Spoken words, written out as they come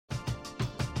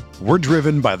We're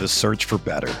driven by the search for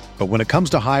better. But when it comes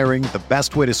to hiring, the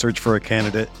best way to search for a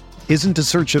candidate isn't to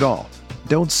search at all.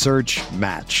 Don't search,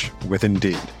 match with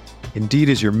Indeed. Indeed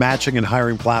is your matching and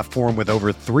hiring platform with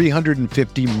over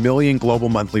 350 million global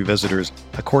monthly visitors,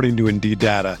 according to Indeed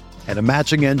data, and a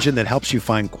matching engine that helps you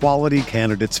find quality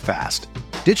candidates fast.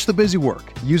 Ditch the busy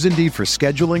work. Use Indeed for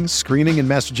scheduling, screening, and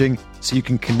messaging so you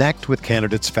can connect with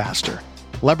candidates faster.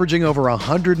 Leveraging over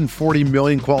 140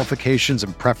 million qualifications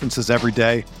and preferences every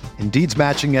day, Indeed's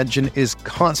matching engine is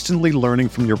constantly learning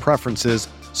from your preferences,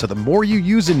 so the more you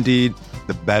use Indeed,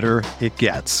 the better it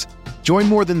gets. Join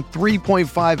more than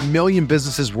 3.5 million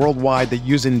businesses worldwide that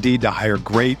use Indeed to hire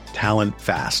great talent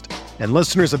fast. And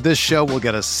listeners of this show will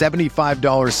get a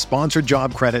 $75 sponsored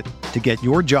job credit to get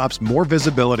your jobs more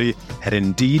visibility at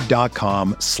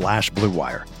Indeed.com/Blue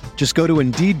Wire. Just go to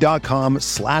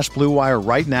Indeed.com/Blue Wire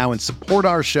right now and support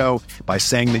our show by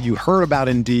saying that you heard about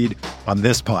Indeed on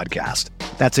this podcast.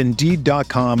 That's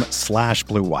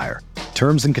Indeed.com/Blue Wire.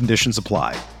 Terms and conditions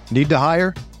apply. Need to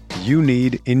hire? You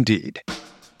need Indeed.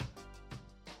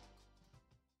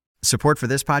 Support for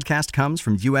this podcast comes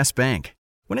from U.S. Bank.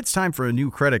 When it's time for a new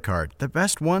credit card, the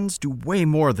best ones do way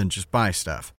more than just buy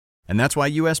stuff. And that's why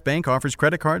U.S. Bank offers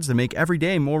credit cards that make every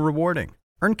day more rewarding.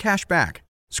 Earn cash back,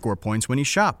 score points when you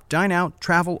shop, dine out,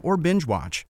 travel, or binge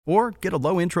watch, or get a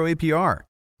low intro APR.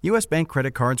 U.S. Bank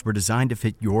credit cards were designed to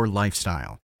fit your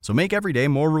lifestyle. So make every day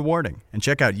more rewarding and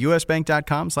check out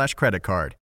usbank.com/credit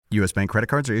card. U.S. Bank credit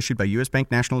cards are issued by U.S. Bank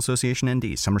National Association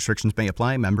ND. Some restrictions may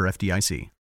apply. Member FDIC.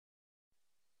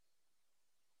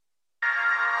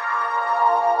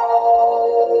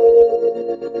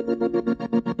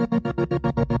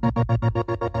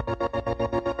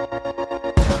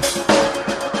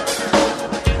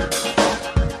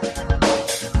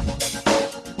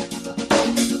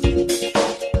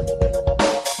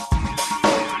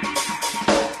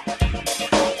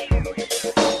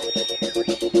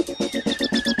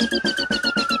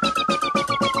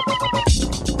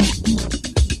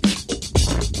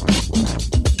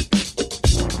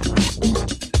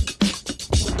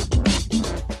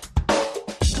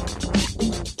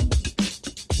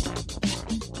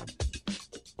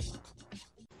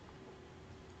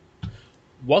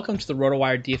 Welcome to the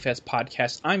RotoWire DFS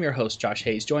podcast. I'm your host, Josh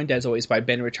Hayes, joined as always by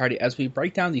Ben Ricciardi as we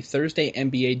break down the Thursday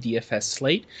NBA DFS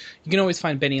slate. You can always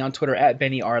find Benny on Twitter at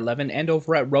BennyR11 and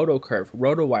over at RotoCurve,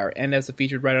 RotoWire, and as a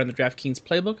featured writer on the DraftKings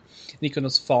playbook. And you can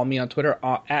also follow me on Twitter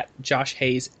at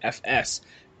JoshHayesFS.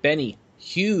 Benny,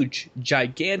 huge,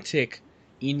 gigantic,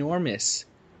 enormous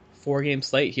 4-game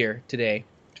slate here today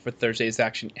for Thursday's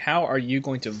action. How are you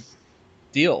going to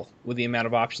deal with the amount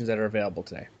of options that are available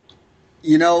today?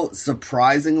 You know,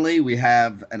 surprisingly, we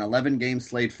have an 11-game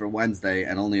slate for Wednesday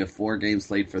and only a 4-game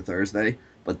slate for Thursday.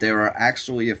 But there are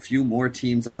actually a few more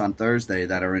teams on Thursday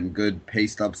that are in good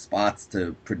paced-up spots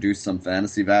to produce some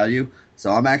fantasy value.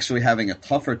 So I'm actually having a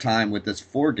tougher time with this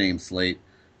 4-game slate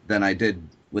than I did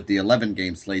with the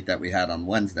 11-game slate that we had on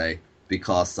Wednesday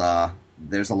because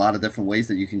there's a lot of different ways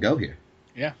that you can go here.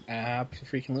 Yeah,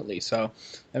 absolutely. So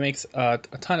that makes a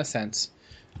ton of sense.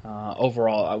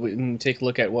 Overall, we can take a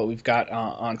look at what we've got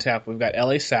on tap. We've got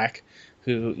LA Sack,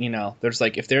 who, there's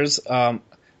if there's a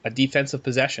defensive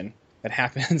possession that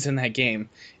happens in that game,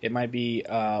 it might be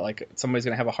somebody's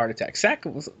going to have a heart attack. Sack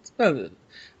was the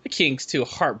Kings, too,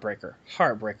 heartbreaker,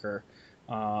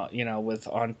 with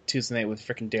on Tuesday night with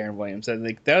freaking Darren Williams.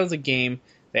 That was a game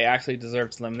they actually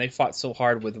deserved to win. They fought so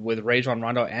hard with Rajon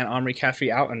Rondo and Omri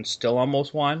Caspi out and still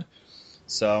almost won.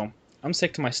 So I'm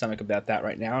sick to my stomach about that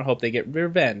right now and hope they get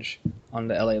revenge on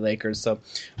the LA Lakers. So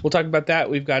we'll talk about that.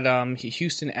 We've got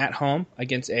Houston at home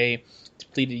against a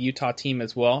depleted Utah team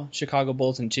as well. Chicago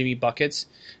Bulls and Jimmy Buckets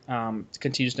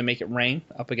continues to make it rain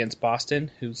up against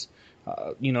Boston, who's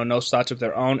no slouch of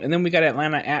their own. And then we got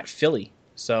Atlanta at Philly.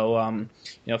 So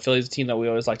Philly's a team that we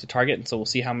always like to target, and so we'll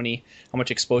see how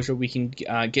much exposure we can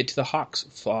get to the Hawks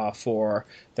for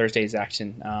Thursday's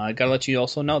action. I gotta let you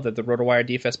also know that the RotoWire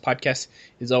DFS podcast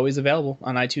is always available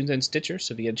on iTunes and Stitcher.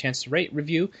 So if you get a chance to rate,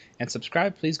 review, and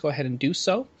subscribe, please go ahead and do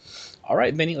so. All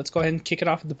right, Benny, let's go ahead and kick it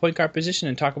off at the point guard position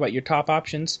and talk about your top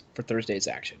options for Thursday's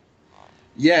action.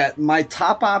 Yeah, my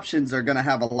top options are going to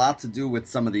have a lot to do with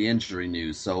some of the injury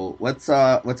news. So let's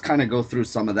kind of go through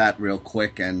some of that real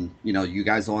quick, and you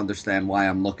guys will understand why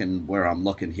I'm looking where I'm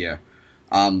looking here.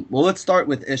 Well, let's start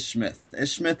with Ish Smith.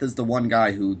 Ish Smith is the one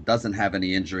guy who doesn't have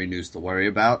any injury news to worry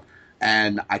about,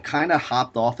 and I kind of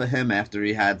hopped off of him after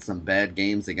he had some bad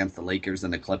games against the Lakers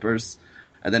and the Clippers,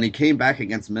 and then he came back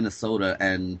against Minnesota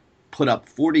and put up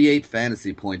 48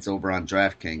 fantasy points over on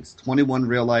DraftKings. 21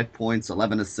 real-life points,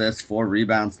 11 assists, 4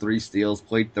 rebounds, 3 steals,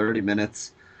 played 30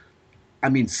 minutes. I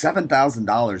mean,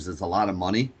 $7,000 is a lot of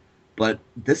money, but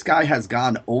this guy has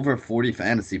gone over 40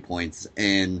 fantasy points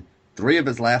in 3 of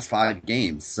his last 5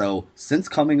 games. So since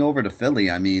coming over to Philly,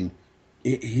 I mean,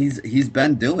 he's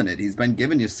been doing it. He's been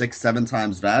giving you 6, 7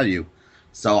 times value.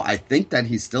 So I think that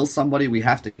he's still somebody we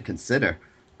have to consider.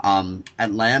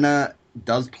 Atlanta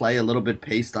does play a little bit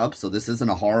paced up, so this isn't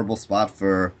a horrible spot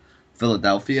for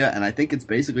Philadelphia. And I think it's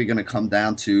basically going to come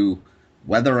down to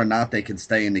whether or not they can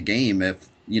stay in the game. If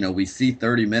we see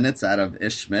 30 minutes out of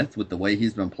Ish Smith with the way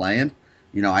he's been playing,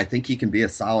 I think he can be a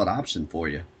solid option for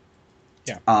you.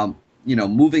 Yeah.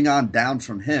 Moving on down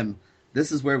from him,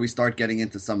 this is where we start getting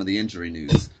into some of the injury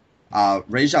news.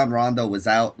 Rajon Rondo was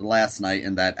out last night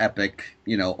in that epic,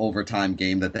 overtime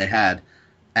game that they had.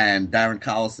 And Darren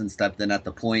Collison stepped in at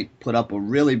the point, put up a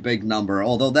really big number,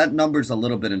 although that number's a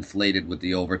little bit inflated with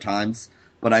the overtimes.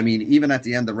 But, I mean, even at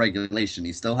the end of regulation,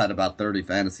 he still had about 30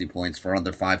 fantasy points for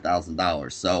under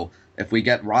 $5,000. So if we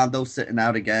get Rondo sitting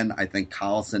out again, I think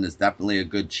Collison is definitely a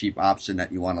good cheap option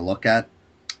that you want to look at.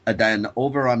 And then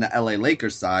over on the LA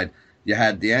Lakers side, you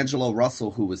had D'Angelo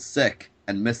Russell, who was sick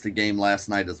and missed the game last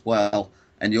night as well.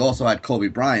 And you also had Kobe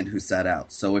Bryant, who sat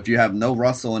out. So if you have no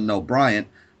Russell and no Bryant,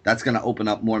 that's going to open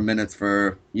up more minutes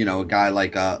for, a guy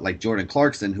like Jordan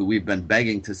Clarkson, who we've been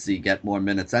begging to see get more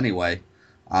minutes anyway.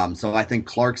 So I think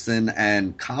Clarkson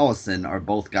and Collison are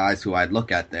both guys who I'd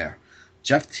look at there.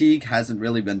 Jeff Teague hasn't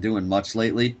really been doing much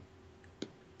lately,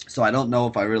 so I don't know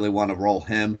if I really want to roll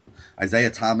him. Isaiah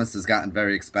Thomas has gotten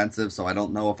very expensive, so I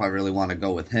don't know if I really want to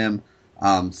go with him.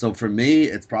 So for me,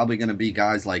 it's probably going to be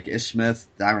guys like Ish Smith,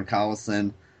 Darren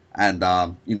Collison, and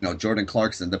Jordan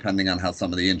Clarkson, depending on how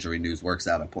some of the injury news works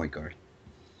out at point guard.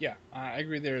 Yeah, I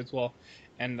agree there as well.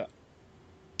 And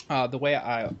the way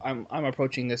I'm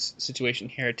approaching this situation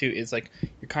here too is like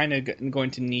you're kind of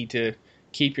going to need to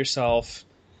keep yourself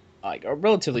like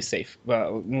relatively safe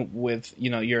with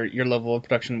your level of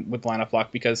production with lineup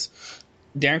block, because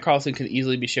Darren Carlson could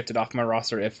easily be shifted off my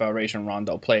roster if Rajon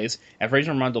Rondo plays. If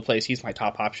Rajon Rondo plays, he's my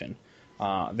top option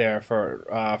there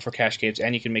for cash games,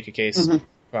 and you can make a case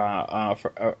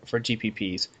for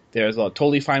GPPs there as well.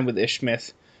 Totally fine with Ish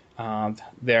Smith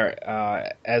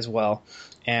there as well.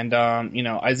 And,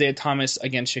 Isaiah Thomas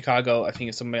against Chicago, I think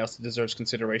is somebody else that deserves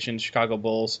consideration. Chicago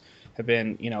Bulls have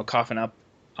been, coughing up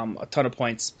a ton of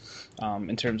points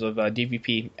in terms of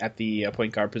DVP at the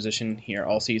point guard position here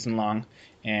all season long.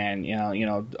 And,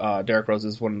 Derrick Rose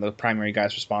is one of the primary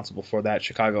guys responsible for that.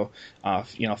 Chicago,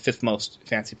 fifth most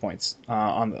fantasy points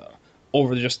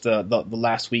over just the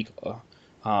last week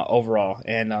overall.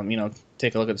 And,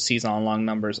 take a look at the season-long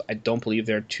numbers. I don't believe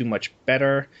they're too much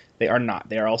better. They are not.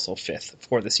 They are also fifth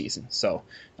for the season. So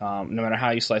no matter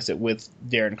how you slice it, with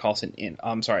Derek Rose in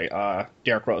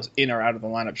or out of the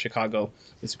lineup, Chicago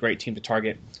is a great team to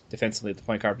target defensively at the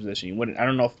point guard position. I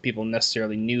don't know if people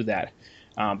necessarily knew that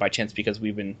by chance, because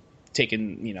we've been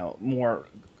taking more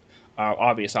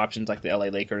obvious options like the LA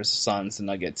Lakers, Suns, the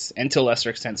Nuggets, and to a lesser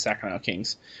extent Sacramento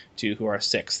Kings, who are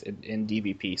sixth in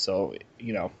DVP. So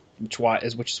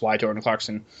which is why Jordan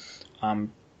Clarkson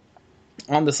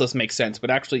on this list makes sense. But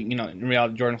actually, in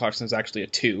reality, Jordan Clarkson is actually a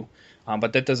 2.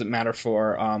 But that doesn't matter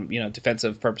for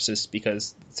defensive purposes,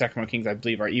 because the Sacramento Kings, I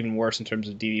believe, are even worse in terms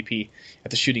of DVP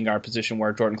at the shooting guard position,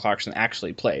 where Jordan Clarkson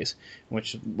actually plays,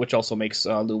 which also makes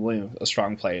Lou Williams a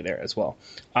strong play there as well.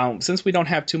 Since we don't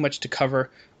have too much to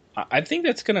cover, I think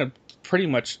that's going to pretty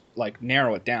much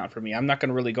narrow it down for me. I'm not going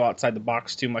to really go outside the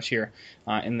box too much here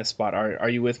in this spot. Are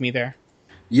you with me there?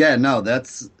 Yeah, no,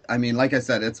 like I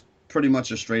said, it's pretty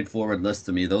much a straightforward list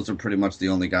to me. Those are pretty much the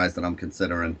only guys that I'm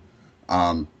considering.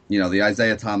 The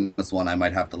Isaiah Thomas one I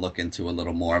might have to look into a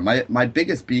little more. My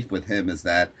biggest beef with him is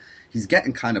that he's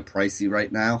getting kind of pricey right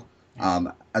now.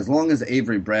 As long as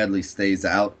Avery Bradley stays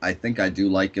out, I think I do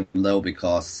like him, though,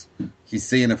 because he's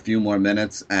seeing a few more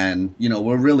minutes, and,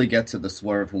 we'll really get to the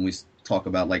swerve when we talk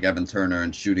about, Evan Turner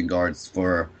and shooting guards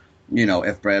for,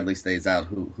 if Bradley stays out,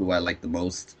 who I like the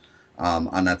most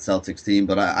on that Celtics team.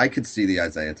 But I could see the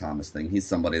Isaiah Thomas thing. He's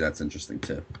somebody that's interesting,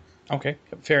 too. Okay,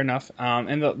 fair enough.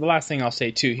 And the last thing I'll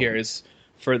say, too, here is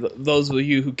for those of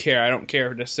you who care, I don't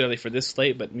care necessarily for this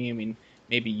slate, but maybe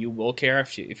you will care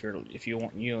if you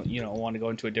want to go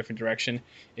into a different direction,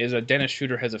 is Dennis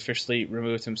Schroeder has officially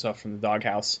removed himself from the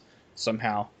doghouse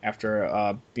somehow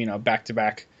after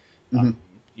back-to-back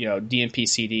DNP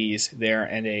CDs there,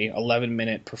 and a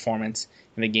 11-minute performance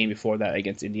in the game before that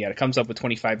against Indiana. Comes up with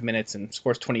 25 minutes and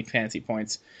scores 20 fantasy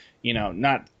points.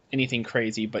 Not anything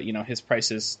crazy, but his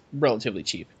price is relatively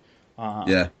cheap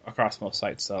across most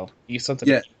sites. So something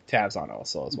to keep tabs on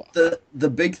also as well. The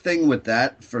big thing with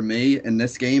that for me in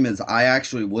this game is I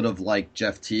actually would have liked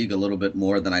Jeff Teague a little bit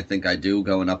more than I think I do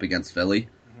going up against Philly.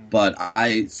 but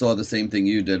I saw the same thing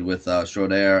you did with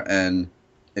Schroeder, and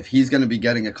if he's going to be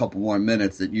getting a couple more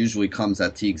minutes, it usually comes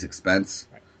at Teague's expense.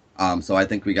 So I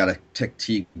think we got to tick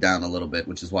Teague down a little bit,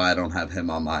 which is why I don't have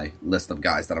him on my list of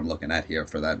guys that I'm looking at here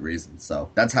for that reason. So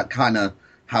that's kind of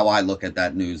how I look at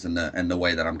that news and the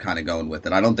way that I'm kind of going with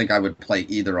it. I don't think I would play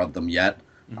either of them yet,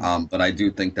 but I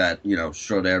do think that,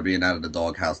 Schroeder being out of the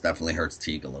doghouse definitely hurts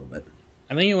Teague a little bit.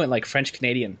 I think you went like French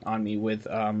Canadian on me with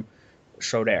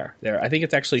Schroeder there. I think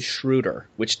it's actually Schroeder,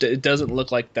 which it doesn't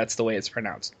look like that's the way it's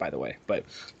pronounced, by the way. But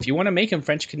if you want to make him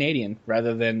French Canadian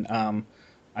rather than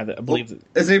I believe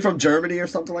isn't he from Germany or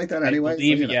something like that anyway? I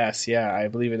believe, yes, yeah, I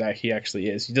believe that he actually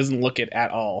is. He doesn't look it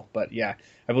at all, but yeah,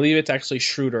 I believe it's actually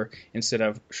Schroeder instead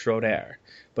of Schroeder.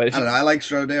 But if I like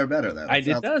Schroeder better though.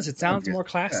 It sounds more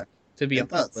classic, to be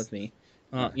honest with me.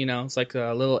 It's like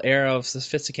a little air of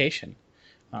sophistication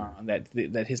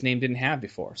that his name didn't have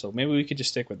before. So maybe we could just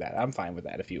stick with that. I'm fine with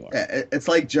that if you are. Yeah, it's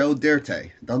like Joe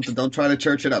Dirte. Don't try to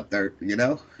church it up there.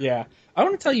 Yeah, I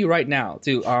want to tell you right now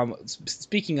too.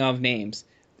 Speaking of names.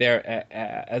 There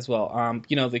as well. I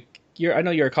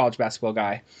know you're a college basketball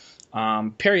guy.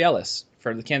 Perry Ellis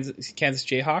for the Kansas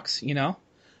Jayhawks.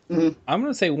 Mm-hmm. I'm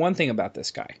going to say one thing about this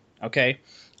guy. Okay,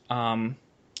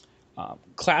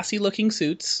 classy looking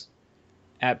suits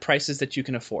at prices that you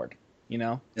can afford.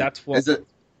 That's what.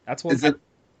 That's what.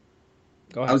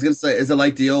 Go ahead. I was going to say, is it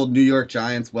like the old New York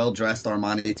Giants well-dressed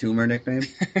Armani Toomer nickname?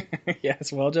 Yes,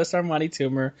 well-dressed Armani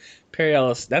Toomer, Perry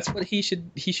Ellis. That's what he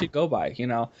should go by.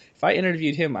 If I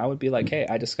interviewed him, I would be like, hey,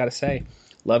 I just got to say,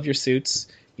 love your suits,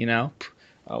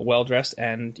 well-dressed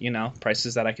and,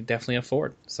 prices that I could definitely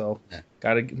afford. So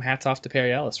got to hats off to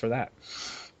Perry Ellis for that.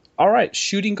 All right,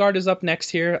 shooting guard is up next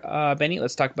here. Benny,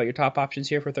 let's talk about your top options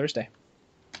here for Thursday.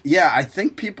 Yeah, I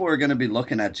think people are going to be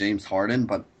looking at James Harden,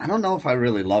 but I don't know if I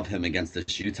really love him against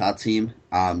this Utah team.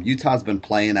 Utah's been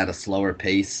playing at a slower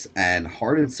pace, and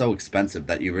Harden's so expensive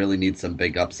that you really need some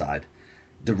big upside.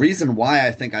 The reason why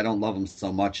I think I don't love him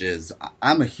so much is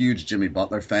I'm a huge Jimmy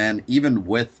Butler fan. Even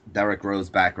with Derrick Rose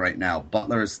back right now,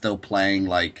 Butler is still playing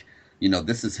like,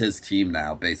 this is his team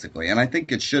now, basically. And I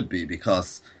think it should be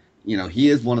because, he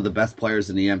is one of the best players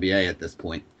in the NBA at this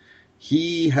point.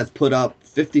 He has put up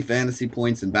 50 fantasy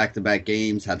points in back-to-back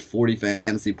games, had 40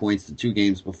 fantasy points in 2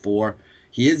 games before.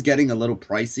 He is getting a little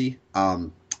pricey,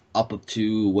 up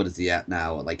to, what is he at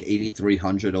now? Like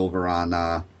 8,300 over on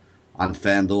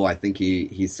FanDuel. I think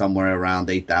he's somewhere around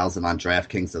 8,000 on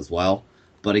DraftKings as well.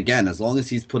 But again, as long as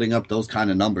he's putting up those kind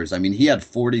of numbers, I mean, he had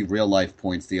 40 real-life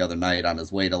points the other night on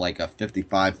his way to like a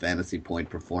 55 fantasy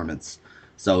point performance.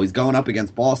 So he's going up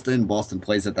against Boston. Boston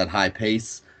plays at that high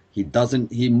pace.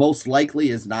 He most likely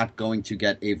is not going to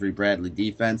get Avery Bradley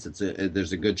defense.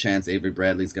 There's a good chance Avery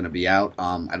Bradley's going to be out.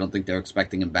 I don't think they're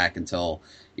expecting him back until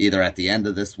either at the end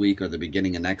of this week or the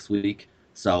beginning of next week.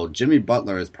 So Jimmy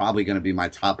Butler is probably going to be my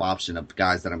top option of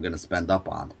guys that I'm going to spend up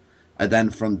on. And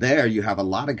then from there, you have a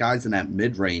lot of guys in that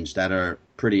mid-range that are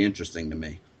pretty interesting to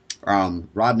me.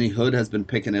 Rodney Hood has been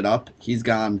picking it up. He's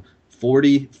gone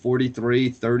 40, 43,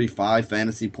 35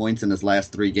 fantasy points in his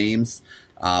last 3 games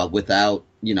without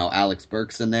Alex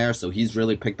Burks in there, so he's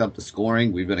really picked up the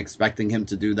scoring. We've been expecting him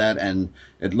to do that, and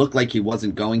it looked like he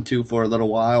wasn't going to for a little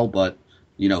while, but,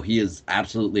 he has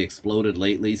absolutely exploded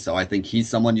lately, so I think he's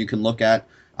someone you can look at.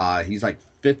 He's like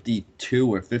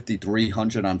 52 or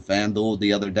 5,300 on FanDuel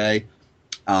the other day,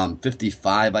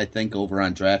 55, I think, over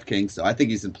on DraftKings, so I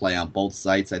think he's in play on both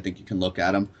sites. I think you can look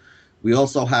at him. We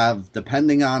also have,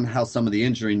 depending on how some of the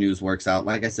injury news works out,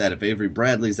 like I said, if Avery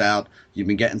Bradley's out, you've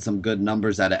been getting some good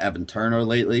numbers out of Evan Turner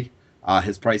lately.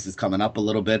 His price is coming up a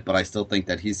little bit, but I still think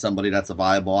that he's somebody that's a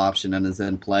viable option and is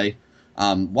in play.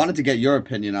 Wanted to get your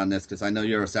opinion on this because I know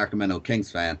you're a Sacramento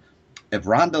Kings fan. If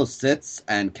Rondo sits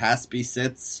and Caspi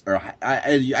sits,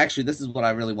 actually, this is what I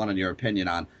really wanted your opinion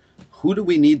on. Who do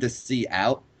we need to see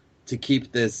out to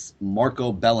keep this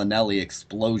Marco Bellinelli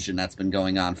explosion that's been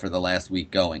going on for the last week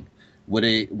going? Would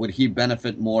he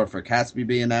benefit more for Caspi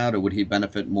being out, or would he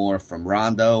benefit more from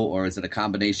Rondo, or is it a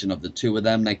combination of the two of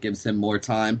them that gives him more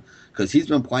time? Because he's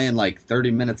been playing like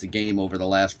 30 minutes a game over the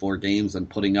last 4 games and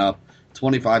putting up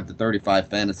 25 to 35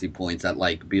 fantasy points at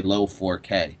like below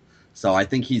 4K. So I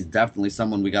think he's definitely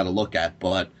someone we got to look at.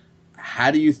 But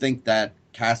how do you think that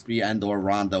Caspi and or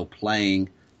Rondo playing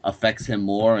affects him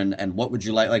more? And what would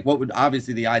you like? Like, what would,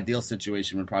 obviously the ideal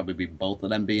situation would probably be both of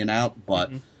them being out, but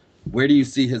where do you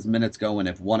see his minutes going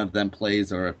if one of them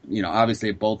plays, or, obviously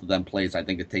if both of them plays, I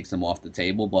think it takes him off the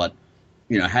table. But,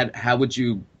 how would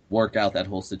you work out that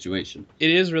whole situation.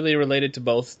 It is really related to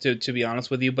both, to be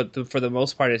honest with you, but for the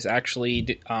most part, it's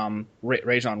actually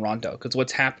Rajon Rondo, because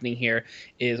what's happening here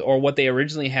is, or what they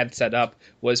originally had set up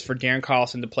was for Darren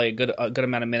Collison to play a good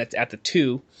amount of minutes at the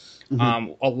 2,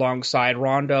 alongside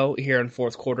Rondo here in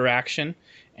fourth quarter action,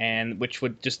 and which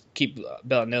would just keep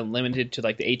Bellinelli limited to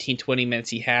like the 18-20 minutes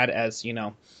he had as,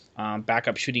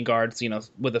 backup shooting guards,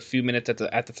 with a few minutes at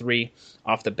the 3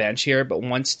 off the bench here. But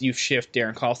once you shift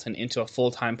Darren Collison into a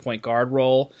full-time point guard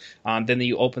role, then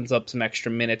you opens up some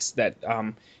extra minutes that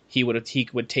he would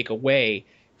take away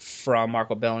from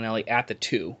Marco Bellinelli at the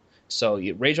 2. So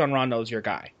Rajon Rondo is your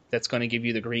guy. That's going to give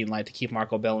you the green light to keep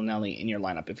Marco Bellinelli in your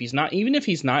lineup. Even if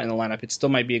he's not in the lineup, it still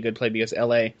might be a good play because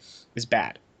LA is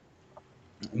bad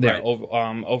there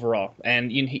overall.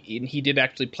 And he did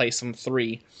actually play some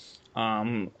 3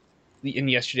 in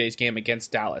yesterday's game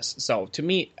against Dallas. So to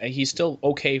me, he's still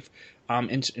okay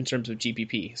in terms of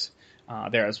GPPs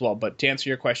there as well. But to answer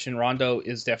your question, Rondo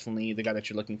is definitely the guy that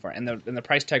you're looking for. And the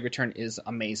price tag return is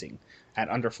amazing at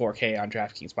under 4K on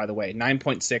DraftKings, by the way.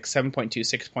 9.6, 7.2,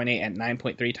 6.8, and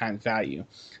 9.3 times value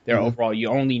there overall. You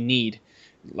only need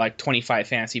like 25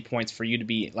 fantasy points for you to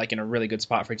be like in a really good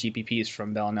spot for GPPs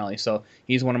from Bellinelli. So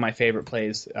he's one of my favorite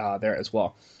plays there as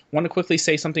well. Want to quickly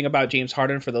say something about James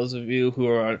Harden for those of you who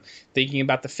are thinking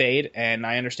about the fade, and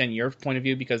I understand your point of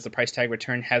view because the price tag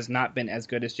return has not been as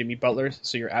good as Jimmy Butler's,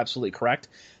 so you're absolutely correct.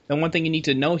 Then one thing you need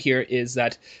to know here is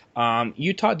that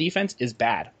Utah defense is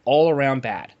bad, all around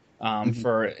bad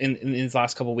for in these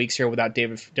last couple of weeks here without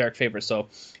Derek Favors. So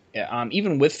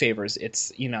even with Favors,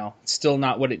 it's still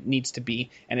not what it needs to be,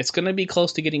 and it's going to be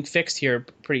close to getting fixed here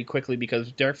pretty quickly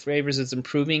because Derek Favors is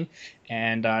improving,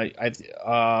 and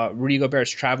Rudy Gobert is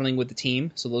traveling with the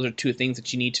team. So those are two things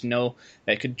that you need to know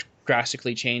that could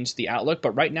drastically change the outlook.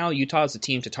 But right now, Utah is the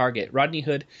team to target. Rodney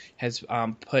Hood has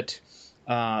put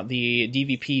the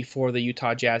DVP for the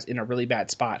Utah Jazz in a really bad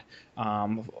spot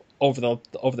over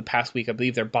the past week. I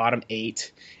believe they're bottom 8,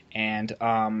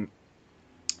 and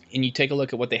you take a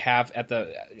look at what they have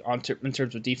in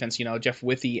terms of defense. Jeff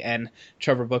Withey and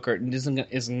Trevor Booker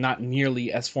is not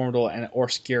nearly as formidable or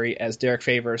scary as Derek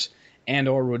Favors and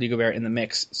or Rudy Gobert in the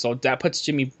mix. So that puts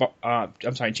James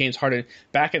Harden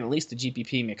back in at least the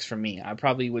GPP mix for me. I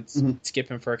probably would skip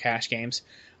him for cash games,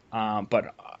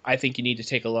 but I think you need to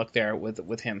take a look there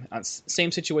with him.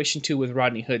 Same situation too with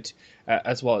Rodney Hood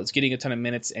as well. It's getting a ton of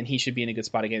minutes, and he should be in a good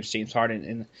spot against James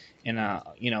Harden in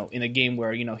a game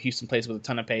where Houston plays with a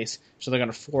ton of pace, so they're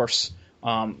going to force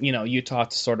Utah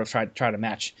to sort of try to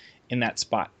match in that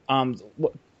spot.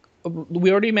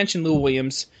 We already mentioned Lou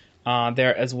Williams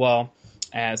there as well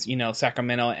as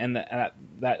Sacramento and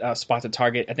that spot to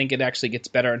target. I think it actually gets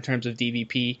better in terms of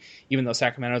DVP, even though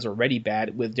Sacramento's already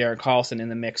bad with Darren Collison in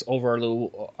the mix over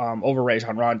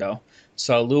Rajon Rondo.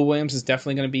 So Lou Williams is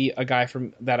definitely going to be a guy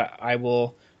that I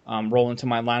will roll into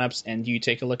my lineups. And you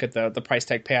take a look at the price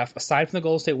tag payoff aside from the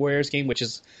Golden State Warriors game, which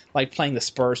is like playing the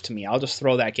Spurs to me. I'll just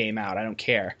throw that game out. I don't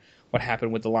care what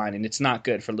happened with the line, and it's not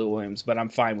good for Lou Williams, but I'm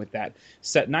fine with that.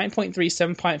 Set 9.3,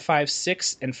 7.5,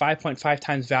 6, and 5.5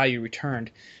 times value returned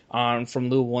from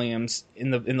Lou Williams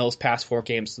in those past 4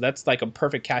 games. So that's like a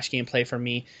perfect cash game play for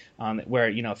me, where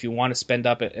if you want to spend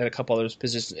up at a couple of those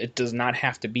positions, it does not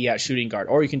have to be at shooting guard,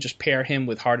 or you can just pair him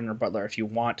with Harden or Butler if you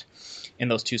want in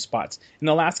those 2 spots. And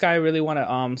the last guy I really want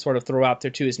to sort of throw out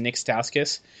there too is Nick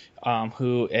Stauskas,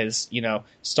 who is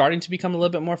starting to become a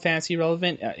little bit more fantasy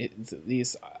relevant.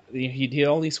 He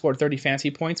only scored 30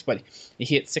 fantasy points, but he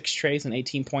hit 6 trays and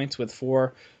 18 points with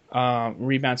 4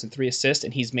 rebounds and 3 assists,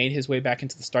 and he's made his way back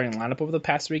into the starting lineup over the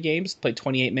past 3 games, played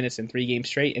 28 minutes in 3 games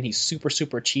straight, and he's super,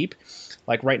 super cheap.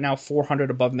 Like right now, $400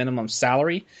 above minimum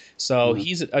salary. So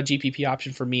he's a GPP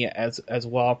option for me as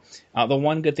well. The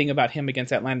one good thing about him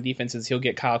against Atlanta defense is he'll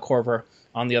get Kyle Korver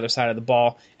on the other side of the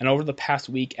ball. And over the past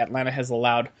week, Atlanta has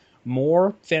allowed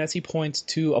more fantasy points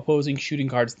to opposing shooting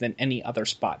guards than any other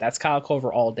spot. That's Kyle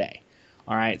Korver all day.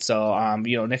 All right, so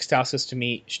Nick Stauskas to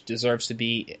me deserves to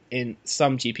be in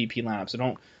some GPP lineups. I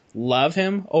don't love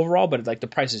him overall, but the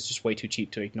price is just way too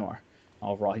cheap to ignore.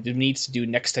 Overall, he needs to do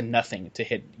next to nothing to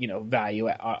hit value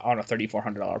on a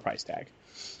 $3,400 price tag.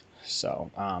 So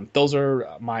those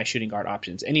are my shooting guard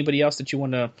options. Anybody else that you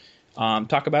want to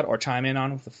talk about or chime in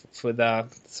on for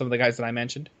some of the guys that I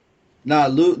mentioned? No,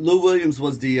 Lou Williams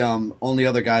was the only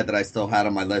other guy that I still had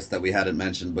on my list that we hadn't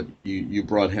mentioned, but you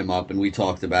brought him up and we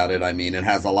talked about it. I mean, it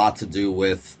has a lot to do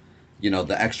with,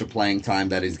 the extra playing time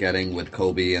that he's getting with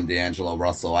Kobe and D'Angelo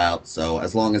Russell out. So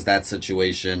as long as that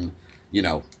situation,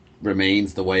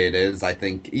 remains the way it is, I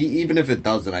think even if it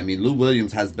doesn't, I mean, Lou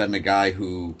Williams has been a guy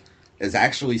who is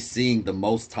actually seeing the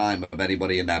most time of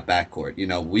anybody in that backcourt. You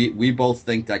know, we both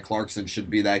think that Clarkson should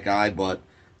be that guy, but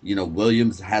you know,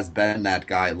 Williams has been that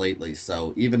guy lately.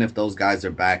 So even if those guys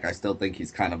are back, I still think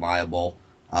he's kind of viable.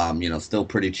 You know, still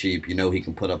pretty cheap. You know, he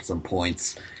can put up some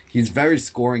points. He's very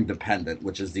scoring dependent,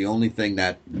 which is the only thing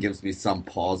that gives me some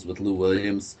pause with Lou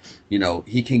Williams. You know,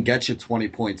 he can get you 20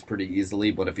 points pretty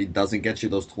easily, but if he doesn't get you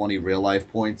those 20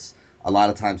 real-life points, a lot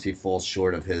of times he falls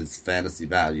short of his fantasy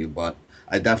value. But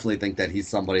I definitely think that he's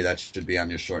somebody that should be on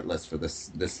your short list for this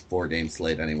 4-game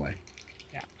slate anyway.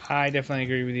 Yeah, I definitely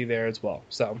agree with you there as well.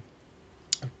 So,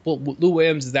 well, Lou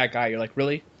Williams is that guy. You're like,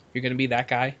 really? You're going to be that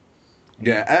guy?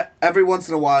 Yeah, every once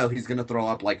in a while he's going to throw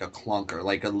up like a clunker,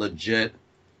 like a legit,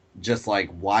 just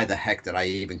like, why the heck did I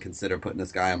even consider putting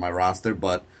this guy on my roster?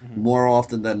 But more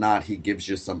often than not, he gives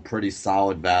you some pretty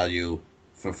solid value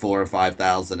for 4,000 or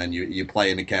 5,000, and you play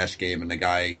in a cash game, and the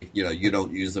guy, you know, you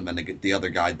don't use him, and the other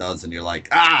guy does, and you're like,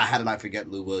 how did I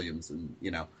forget Lou Williams? And, you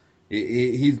know,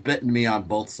 he's bitten me on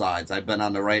both sides. I've been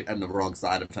on the right and the wrong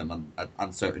side of him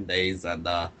on certain days, and,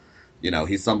 you know,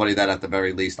 he's somebody that at the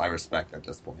very least I respect at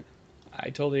this point. I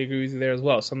totally agree with you there as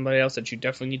well. Somebody else that you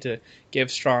definitely need to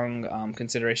give strong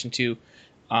consideration to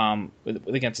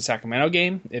against the Sacramento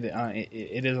game.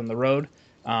 It is on the road.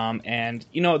 And,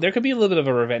 you know, there could be a little bit of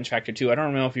a revenge factor, too. I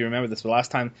don't know if you remember this, but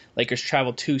last time Lakers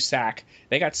traveled to Sac,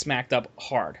 they got smacked up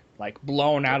hard, like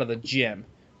blown out of the gym,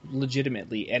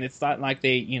 legitimately. And it's not like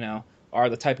they, you know, are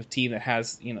the type of team that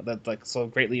has, you know, that like so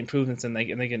greatly improvements and they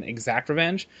can exact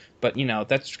revenge. But, you know,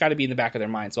 that's got to be in the back of their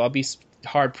mind. So I'll be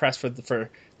hard pressed for the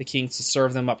Kings to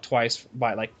serve them up twice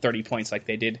by like 30 points like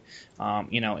they did,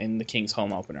 you know, in the Kings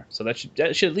home opener. So that should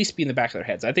at least be in the back of their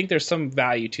heads. I think there's some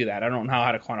value to that. I don't know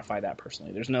how to quantify that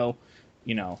personally. There's no,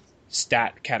 you know,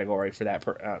 stat category for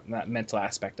that mental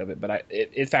aspect of it, but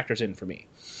it factors in for me.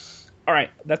 All right,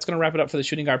 that's going to wrap it up for the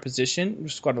shooting guard position. I'm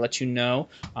just going to let you know,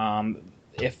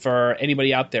 if for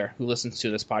anybody out there who listens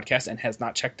to this podcast and has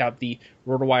not checked out the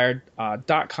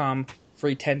rotowire.com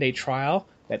free 10-day trial,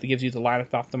 that gives you the lineup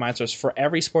optimizers for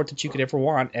every sport that you could ever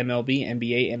want: MLB,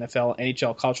 NBA, NFL,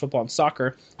 NHL, college football, and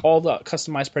soccer. All the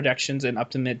customized projections and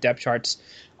up-to-minute depth charts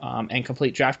and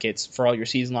complete draft kits for all your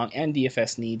season-long and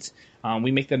DFS needs.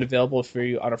 We make them available for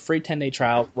you on a free 10-day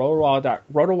trial.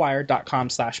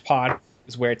 Rotowire.com/pod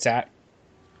is where it's at.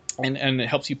 And it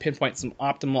helps you pinpoint some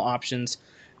optimal options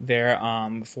there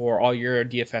for all your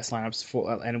DFS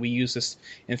lineups, and we use this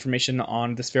information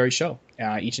on this very show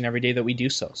each and every day that we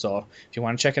do so. So if you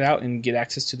want to check it out and get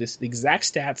access to the exact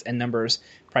stats and numbers,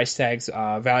 price tags,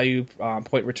 value,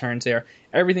 point returns there,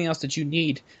 everything else that you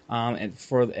need, and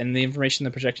the information,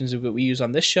 the projections that we use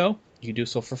on this show, you can do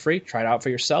so for free. Try it out for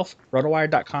yourself.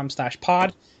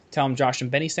 Rotowire.com/pod. Tell them Josh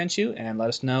and Benny sent you, and let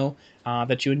us know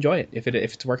that you enjoy it if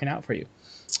it's working out for you.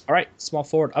 All right, small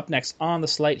forward up next on the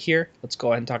slate here. Let's go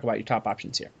ahead and talk about your top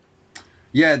options here.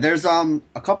 Yeah, there's a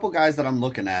couple guys that I'm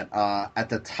looking at. At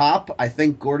the top, I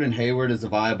think Gordon Hayward is a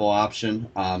viable option.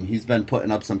 He's been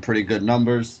putting up some pretty good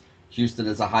numbers. Houston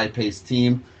is a high-paced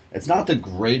team. It's not the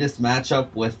greatest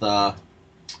matchup with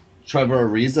Trevor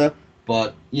Ariza,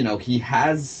 but you know he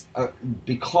has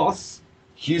because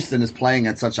Houston is playing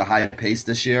at such a high pace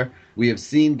this year. We have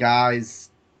seen guys,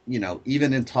 you know,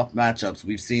 even in tough matchups,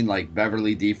 we've seen like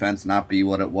Beverly defense not be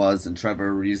what it was and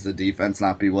Trevor Ariza defense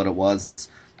not be what it was.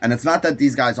 And it's not that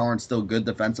these guys aren't still good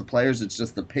defensive players. It's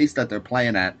just the pace that they're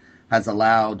playing at has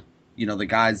allowed, you know, the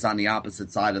guys on the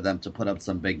opposite side of them to put up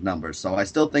some big numbers. So I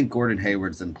still think Gordon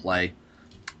Hayward's in play.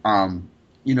 You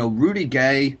know, Rudy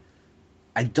Gay,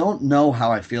 I don't know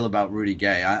how I feel about Rudy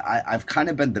Gay. I've kind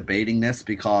of been debating this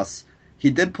because he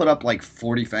did put up like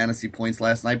 40 fantasy points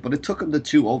last night, but it took him to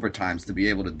 2 overtimes to be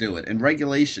able to do it. In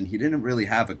regulation, he didn't really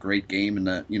have a great game in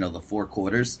the 4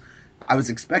 quarters. I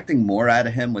was expecting more out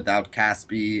of him without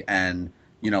Caspi and,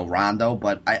 you know, Rondo,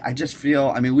 but I just feel,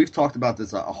 I mean, we've talked about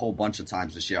this a whole bunch of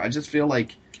times this year. I just feel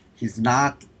like he's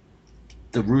not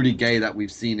the Rudy Gay that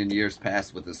we've seen in years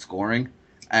past with his scoring.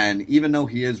 And even though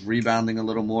he is rebounding a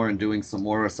little more and doing some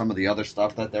more of some of the other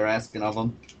stuff that they're asking of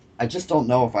him, I just don't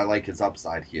know if I like his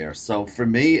upside here. So for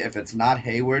me, if it's not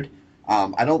Hayward,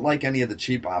 I don't like any of the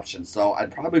cheap options. So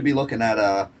I'd probably be looking at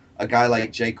a guy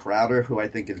like Jay Crowder, who I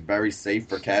think is very safe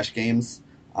for cash games.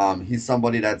 He's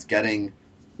somebody that's getting,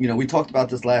 you know, we talked about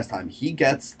this last time. He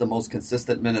gets the most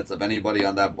consistent minutes of anybody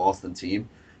on that Boston team.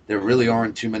 There really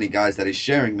aren't too many guys that he's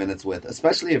sharing minutes with,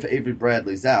 especially if Avery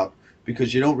Bradley's out,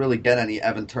 because you don't really get any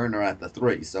Evan Turner at the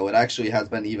 3. So it actually has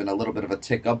been even a little bit of a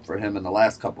tick up for him in the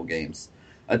last couple games.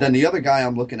 Then the other guy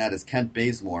I'm looking at is Kent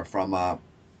Bazemore from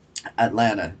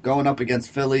Atlanta. Going up against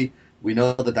Philly, we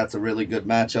know that that's a really good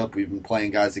matchup. We've been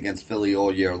playing guys against Philly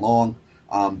all year long.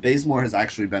 Bazemore has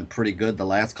actually been pretty good the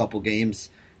last couple games.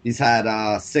 He's had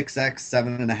 6x,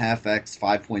 7.5x,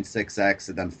 5.6x,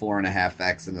 and then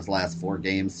 4.5x in his last 4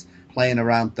 games. Playing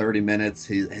around 30 minutes.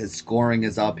 His scoring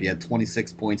is up. He had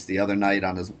 26 points the other night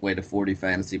on his way to 40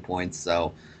 fantasy points.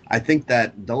 So I think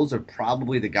that those are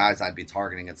probably the guys I'd be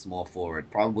targeting at small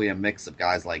forward. Probably a mix of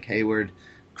guys like Hayward,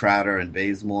 Crowder, and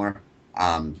Bazemore,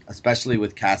 especially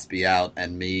with Caspi out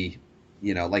and me.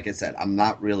 Like I said, I'm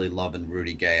not really loving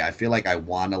Rudy Gay. I feel like I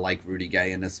want to like Rudy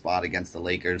Gay in this spot against the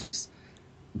Lakers,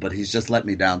 but he's just let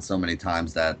me down so many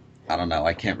times that, I don't know,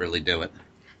 I can't really do it.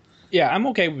 Yeah, I'm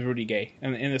okay with Rudy Gay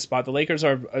in this spot. The Lakers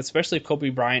are, especially if Kobe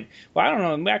Bryant. Well, I don't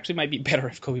know. It actually might be better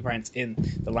if Kobe Bryant's in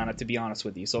the lineup, to be honest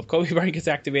with you. So if Kobe Bryant gets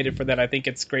activated for that, I think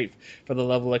it's great for the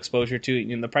level of exposure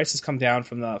too. The prices come down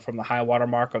from the high water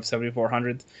mark of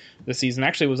 7,400 this season.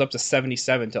 Actually, it was up to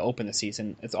 77 to open the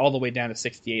season. It's all the way down to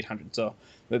 6,800. So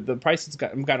the price has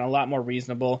gotten a lot more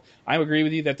reasonable. I agree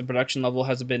with you that the production level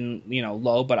has been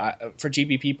low, but for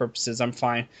GPP purposes, I'm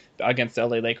fine against the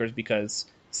LA Lakers because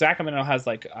Sacramento has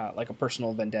like a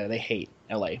personal vendetta. They hate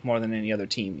LA more than any other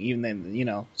team, even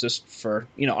then, just for,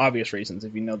 obvious reasons,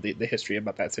 if you know the history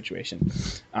about that situation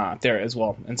there as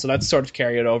well. And so that's sort of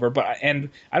carried over. And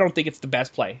I don't think it's the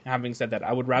best play. Having said that,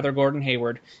 I would rather Gordon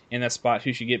Hayward in that spot,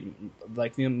 who should get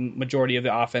like the majority of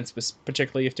the offense,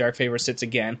 particularly if Derek Favors sits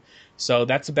again. So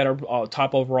that's a better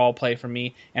top overall play for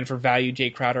me. And for value, Jay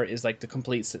Crowder is like the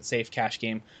complete safe cash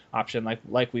game option,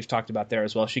 like we've talked about there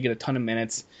as well. Should get a ton of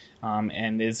minutes,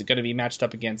 and is going to be matched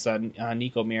up against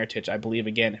Nico Mirotic, I believe,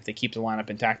 again, if they keep the lineup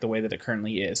intact the way that it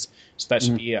currently is. So that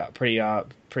should be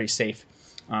pretty safe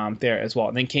there as well.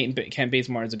 And then Kent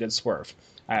Bazemore is a good swerve.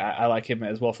 I like him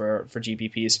as well for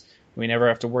GPPs. We never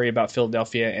have to worry about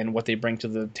Philadelphia and what they bring to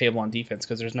the table on defense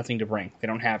because there's nothing to bring. They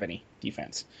don't have any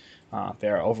defense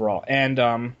there overall. And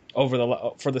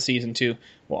for the season too,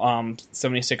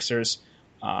 76ers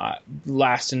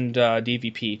last in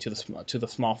DVP to the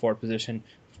small forward position,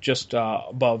 just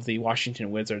above the Washington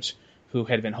Wizards, who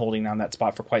had been holding down that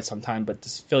spot for quite some time. But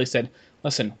Philly said,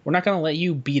 listen, we're not going to let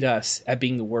you beat us at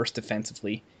being the worst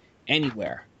defensively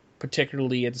anywhere,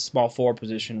 particularly at the small forward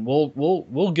position.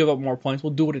 We'll give up more points.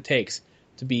 We'll do what it takes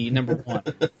to be number one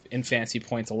in fantasy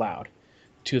points allowed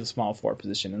to the small forward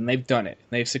position. And they've done it.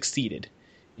 They've succeeded.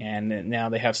 And now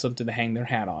they have something to hang their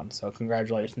hat on. So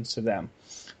congratulations to them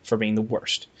for being the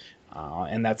worst.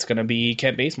 And that's going to be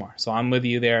Kent Bazemore. So I'm with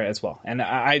you there as well. And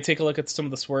I take a look at some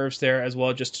of the swerves there as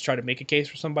well, just to try to make a case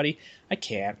for somebody. I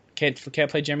can't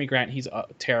play Jeremy Grant. He's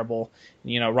terrible.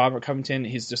 Robert Covington,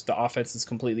 he's just, the offense is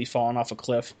completely fallen off a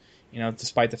cliff,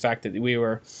 despite the fact that we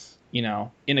were, in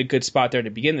a good spot there to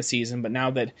begin the season. But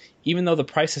now that, even though the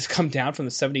price has come down from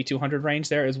the 7,200 range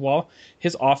there as well,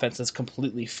 his offense has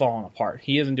completely fallen apart.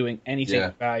 He isn't doing anything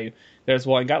of value there as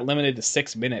well. And got limited to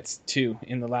 6 minutes too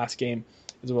in the last game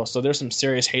as well. So there's some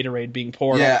serious haterade being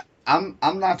poured. Yeah, I'm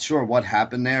not sure what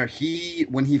happened there.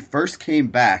 When he first came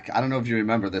back, I don't know if you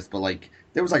remember this, but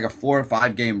there was a 4 or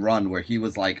 5 game run where he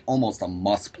was almost a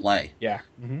must play. Yeah.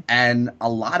 Mm-hmm. And a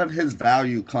lot of his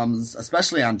value comes,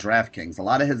 especially on DraftKings, a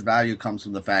lot of his value comes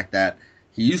from the fact that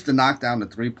he used to knock down the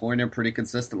 3-pointer pretty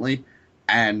consistently,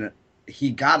 and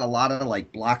he got a lot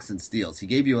of blocks and steals. He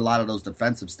gave you a lot of those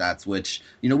defensive stats, which,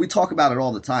 we talk about it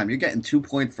all the time. You're getting 2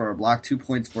 points for a block, 2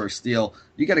 points for a steal.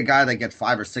 You get a guy that gets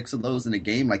 5 or 6 of those in a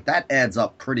game, that adds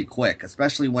up pretty quick,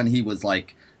 especially when he was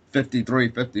 53,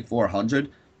 5,400.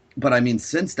 But I mean,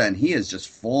 since then, he has just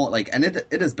fallen, and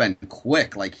it has been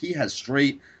quick. He has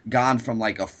straight gone from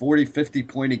a 40, 50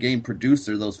 point a game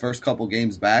producer those first couple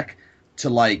games back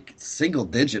to single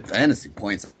digit fantasy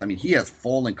points. I mean, he has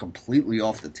fallen completely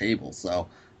off the table. So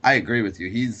I agree with you.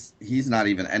 He's not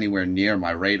even anywhere near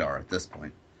my radar at this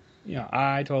point. Yeah,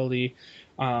 I totally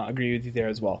agree with you there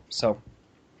as well. So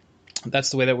that's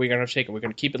the way that we're going to take it. We're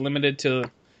going to keep it limited to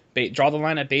draw the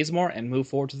line at Bazemore and move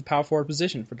forward to the power forward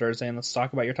position for Thursday. And let's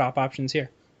talk about your top options here.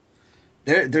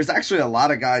 There's actually a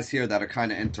lot of guys here that are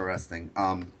kind of interesting.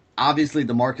 Obviously,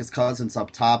 DeMarcus Cousins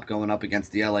up top going up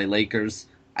against the LA Lakers.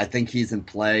 I think he's in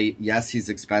play. Yes, he's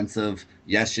expensive.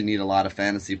 Yes, you need a lot of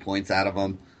fantasy points out of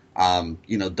him.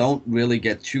 Don't really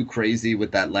get too crazy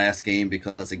with that last game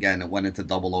because, again, it went into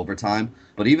double overtime.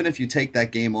 But even if you take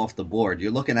that game off the board,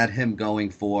 you're looking at him going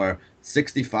for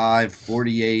 65,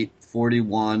 48,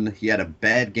 41. He had a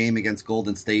bad game against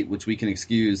Golden State, which we can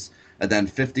excuse, and then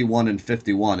 51 and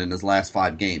 51 in his last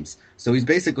 5 games. So he's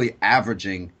basically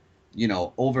averaging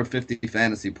over 50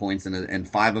 fantasy points in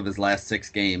 5 of his last 6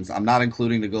 games. I'm not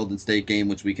including the Golden State game,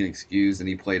 which we can excuse, and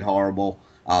he played horrible.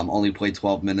 Only played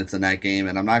 12 minutes in that game.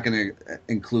 And I'm not going to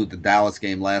include the Dallas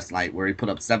game last night where he put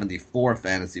up 74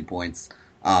 fantasy points.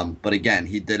 But again,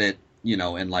 he did it,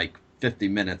 in 50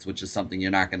 minutes, which is something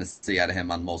you're not going to see out of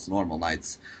him on most normal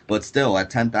nights. But still, at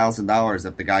 $10,000,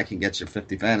 if the guy can get you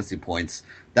 50 fantasy points,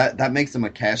 that makes him a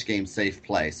cash game safe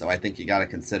play. So I think you got to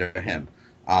consider him.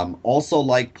 Also,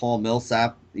 like Paul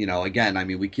Millsap, again, I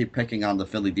mean, we keep picking on the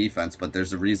Philly defense, but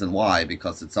there's a reason why,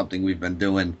 because it's something we've been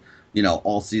doing,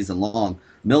 all season long.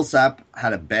 Millsap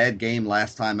had a bad game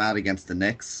last time out against the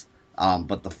Knicks,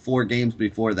 but the 4 games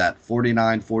before that,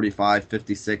 49, 45,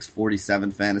 56,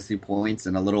 47 fantasy points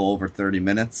in a little over 30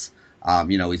 minutes.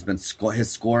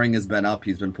 His scoring has been up.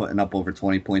 He's been putting up over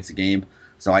 20 points a game.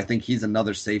 So I think he's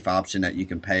another safe option that you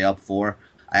can pay up for.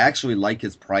 I actually like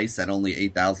his price at only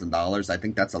 $8,000. I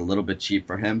think that's a little bit cheap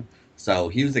for him. So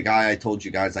he was the guy I told you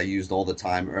guys I used all the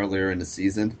time earlier in the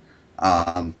season.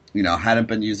 Hadn't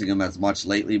been using him as much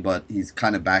lately, but he's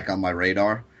kind of back on my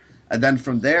radar. And then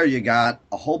from there, you got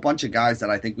a whole bunch of guys that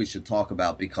I think we should talk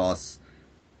about because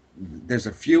there's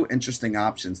a few interesting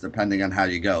options depending on how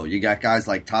you go. You got guys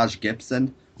like Taj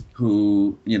Gibson,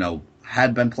 who,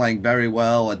 had been playing very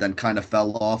well and then kind of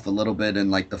fell off a little bit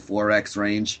in like the 4X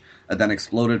range and then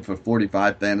exploded for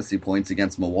 45 fantasy points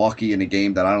against Milwaukee in a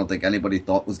game that I don't think anybody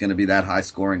thought was going to be that high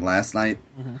scoring last night.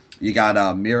 Mm-hmm. You got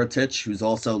Mirotic, who's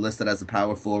also listed as a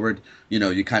power forward.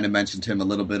 You kind of mentioned him a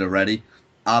little bit already.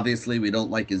 Obviously, we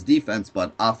don't like his defense,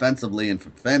 but offensively and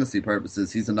for fantasy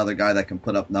purposes, he's another guy that can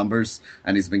put up numbers,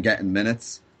 and he's been getting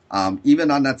minutes.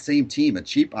 Even on that same team, a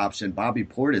cheap option, Bobby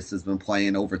Portis has been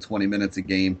playing over 20 minutes a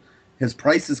game. His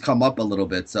price has come up a little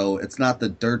bit, so it's not the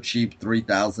dirt cheap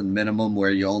 3,000 minimum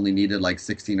where you only needed like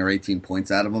 16 or 18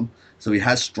 points out of him. So he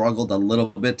has struggled a little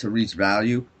bit to reach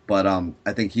value, but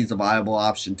I think he's a viable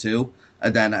option too.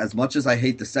 And then as much as I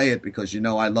hate to say it because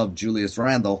I love Julius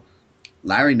Randle,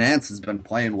 Larry Nance has been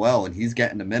playing well and he's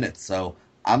getting the minutes. So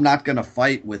I'm not going to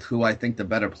fight with who I think the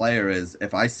better player is.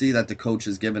 If I see that the coach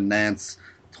has given Nance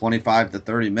 25 to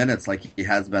 30 minutes like he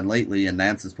has been lately, and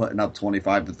Nance is putting up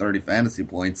 25 to 30 fantasy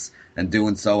points and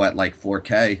doing so at like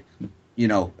 4K,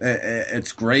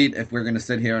 it's great if we're going to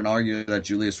sit here and argue that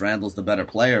Julius Randle's the better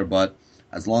player, but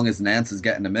as long as Nance is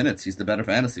getting the minutes, he's the better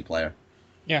fantasy player.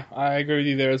 Yeah, I agree with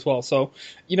you there as well. So,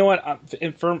 you know what?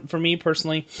 For me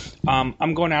personally,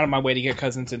 I'm going out of my way to get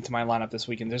Cousins into my lineup this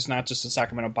weekend. There's not just a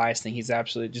Sacramento bias thing. He's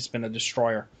absolutely just been a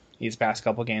destroyer these past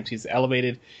couple games. He's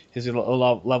elevated his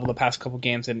level the past couple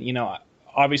games, and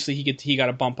obviously he got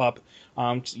a bump up,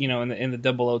 in the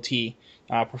double OT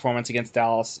performance against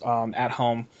Dallas at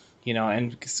home,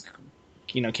 and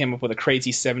came up with a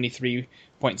crazy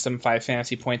 73.75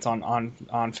 fantasy points on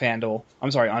FanDuel.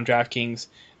 I'm sorry, on DraftKings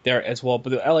there as well.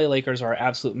 But the LA Lakers are an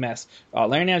absolute mess.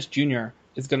 Larry Nance Jr.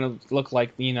 is going to look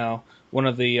like one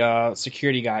of the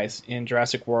security guys in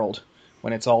Jurassic World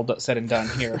when it's all said and done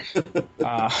here.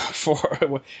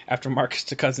 After Marcus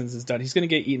Cousins is done, he's going to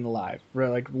get eaten alive,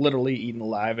 like literally eaten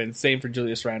alive, and same for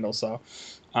Julius Randle. So,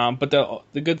 but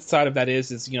the good side of that is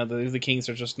the Kings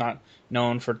are just not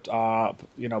known for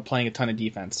playing a ton of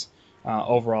defense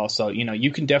overall. So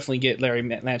you can definitely get Larry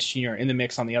Nance Jr. in the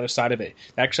mix on the other side of it.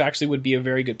 That actually would be a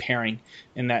very good pairing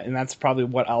in that, and that's probably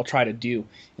what I'll try to do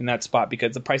in that spot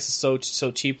because the price is so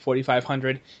cheap, $4,500,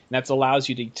 and that allows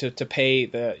you to pay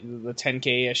the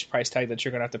 $10K ish price tag that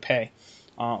you're gonna have to pay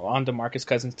on DeMarcus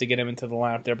Cousins to get him into the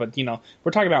lineup there. But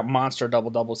we're talking about monster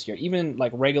double doubles here. Even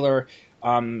like regular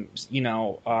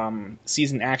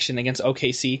season action against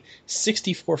OKC,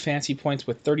 64 fantasy points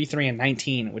with 33 and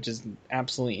 19, which is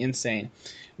absolutely insane.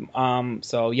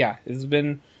 So yeah,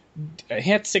 he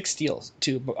had 6 steals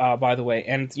too, by the way,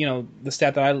 and the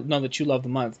stat that I know that you love the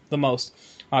most,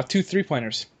 2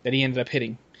 3-pointers that he ended up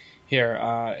hitting here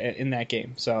in that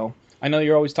game. So I know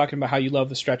you're always talking about how you love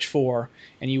the stretch 4,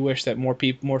 and you wish that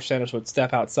more centers would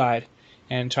step outside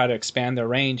and try to expand their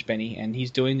range, Benny, and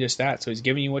he's doing just that. So he's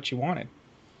giving you what you wanted.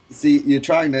 See, you're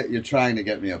trying to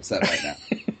get me upset right now,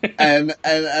 and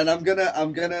I'm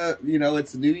gonna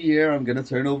it's a new year. I'm gonna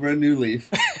turn over a new leaf.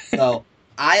 So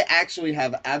I actually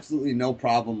have absolutely no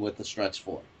problem with the stretch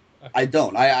 4. Okay. I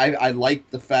don't. I like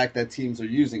the fact that teams are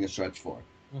using a stretch 4.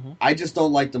 Mm-hmm. I just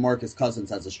don't like DeMarcus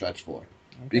Cousins as a stretch 4. Okay.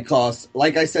 Because,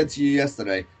 like I said to you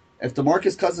yesterday, if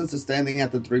DeMarcus Cousins is standing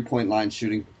at the 3-point line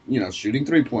shooting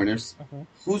 3-pointers,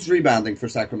 who's rebounding for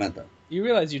Sacramento? You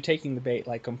realize you're taking the bait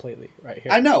completely right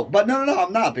here. I know, but no,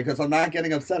 I'm not, because I'm not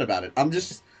getting upset about it. I'm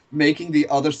just making the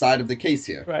other side of the case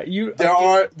here. Right.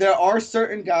 There are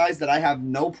certain guys that I have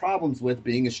no problems with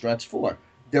being a stretch 4.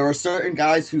 There are certain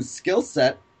guys whose skill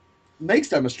set makes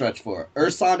them a stretch 4.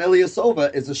 Ersan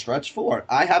Ilyasova is a stretch 4.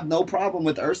 I have no problem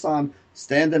with Ersan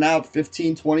standing out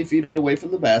 15, 20 feet away from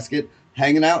the basket,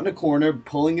 hanging out in a corner,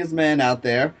 pulling his man out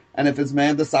there, and if his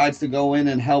man decides to go in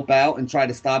and help out and try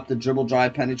to stop the dribble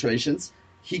drive penetrations,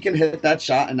 he can hit that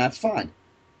shot, and that's fine.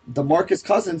 DeMarcus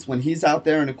Cousins, when he's out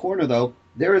there in a corner, though,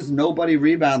 there is nobody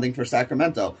rebounding for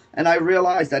Sacramento. And I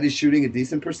realize that he's shooting a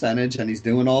decent percentage and he's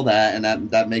doing all that,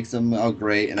 and that makes him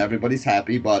great, and everybody's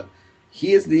happy. But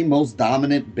he is the most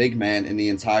dominant big man in the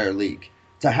entire league.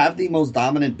 To have the most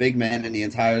dominant big man in the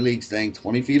entire league staying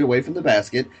 20 feet away from the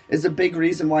basket is a big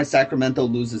reason why Sacramento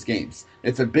loses games.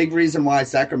 It's a big reason why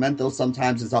Sacramento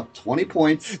sometimes is up 20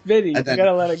 points. Vinny, and then you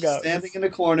gotta let it go. Standing in the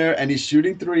corner and he's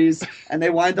shooting threes and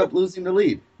they wind up losing the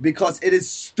lead because it is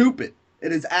stupid.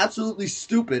 It is absolutely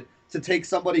stupid to take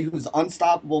somebody who's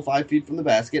unstoppable 5 feet from the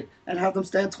basket and have them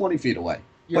stand 20 feet away.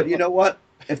 But you know what?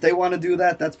 If they want to do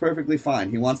that, that's perfectly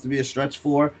fine. He wants to be a stretch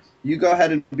four. You go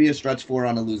ahead and be a stretch four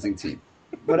on a losing team.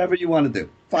 Whatever you want to do.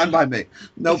 Fine by me.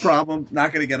 No problem.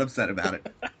 Not going to get upset about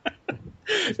it.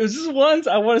 There's just once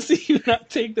I want to see you not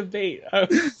take the bait.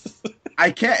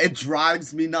 I can't. It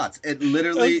drives me nuts. It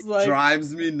literally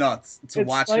drives me nuts to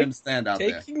watch him stand out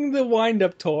there. Taking the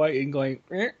wind-up toy and going,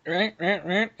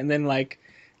 and then like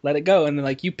let it go. And then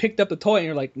like you picked up the toy and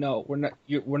you're like, no, we're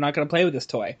not going to play with this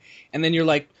toy. And then you're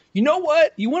like, you know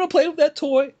what? You want to play with that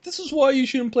toy? This is why you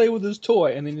shouldn't play with this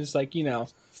toy. And then it's like,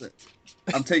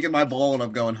 I'm taking my ball and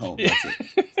I'm going home. That's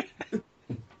it.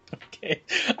 Okay.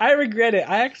 I regret it.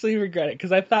 I actually regret it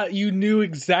because I thought you knew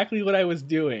exactly what I was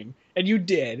doing. And you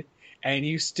did. And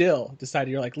you still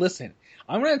decided, you're like, listen,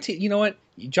 I'm going to you know what?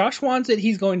 Josh wants it.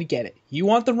 He's going to get it. You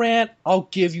want the rant? I'll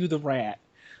give you the rant.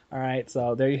 All right.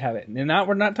 So there you have it. And now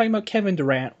we're not talking about Kevin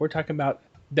Durant. We're talking about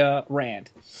the rant.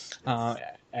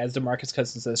 As DeMarcus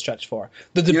Cousins says, stretch four.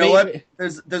 The debate. You know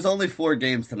what? There's only 4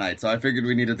 games tonight, so I figured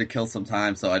we needed to kill some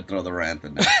time, so I'd throw the rant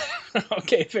in there.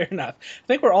 Okay, fair enough. I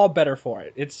think we're all better for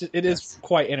it. It is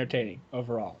quite entertaining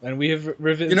overall, and we have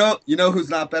revisited. You know who's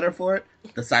not better for it?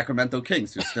 The Sacramento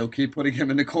Kings, who still keep putting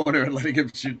him in the corner and letting him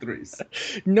shoot threes.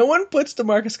 No one puts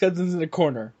DeMarcus Cousins in the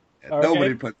corner.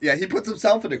 Nobody puts. Yeah, he puts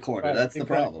himself in the corner. Right, that's the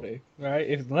problem. Right?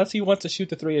 Unless he wants to shoot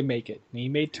the 3 and make it. And he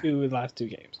made 2 in the last 2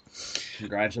 games.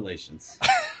 Congratulations.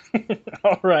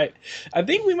 All right. I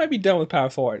think we might be done with power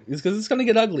forward. It's because it's going to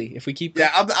get ugly if we keep.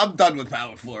 Yeah, I'm done with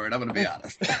power forward. I'm going to be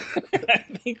honest. I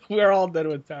think we're all done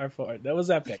with power forward. That was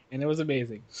epic, and it was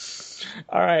amazing.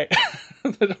 All right.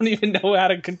 I don't even know how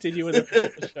to continue with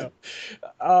the show.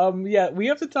 Yeah, we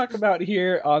have to talk about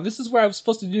here. This is where I was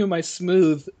supposed to do my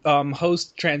smooth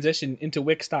host transition into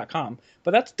Wix.com,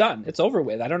 but that's done. It's over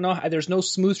with. I don't know. There's no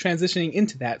smooth transitioning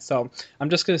into that, so I'm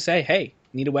just going to say, hey,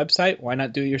 need a website? Why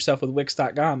not do it yourself with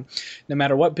Wix.com? No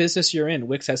matter what business you're in,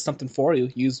 Wix has something for you.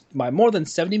 Used by more than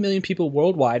 70 million people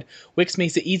worldwide, Wix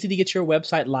makes it easy to get your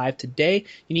website live today.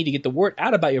 You need to get the word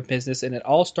out about your business, and it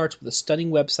all starts with a stunning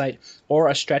website or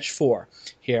a stretch 4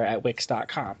 here at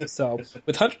Wix.com. So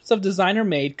with hundreds of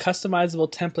designer-made, customizable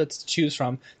templates to choose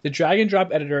from, the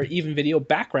drag-and-drop editor, even video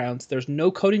backgrounds, there's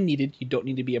no coding needed. You don't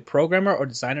need to be a programmer or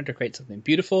designer to create something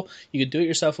beautiful. You can do it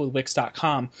yourself with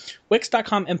Wix.com.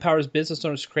 Wix.com empowers business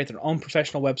owners to create their own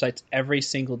professional websites every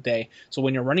single day. So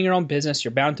when you're running your own business,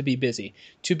 you're bound to be busy.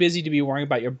 Too busy to be worrying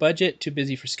about your budget, too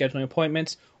busy for scheduling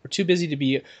appointments, or too busy to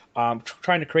be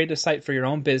trying to create a site for your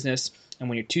own business. And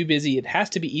when you're too busy, it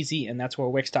has to be easy, and that's where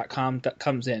Wix.com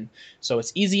comes in. So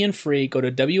it's easy and free. Go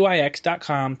to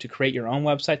Wix.com to create your own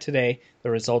website today. The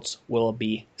results will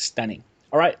be stunning.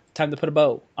 All right, time to put a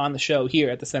bow on the show here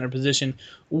at the center position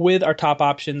with our top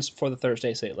options for the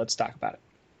Thursday slate. Let's talk about it.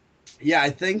 Yeah,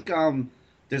 I think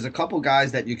there's a couple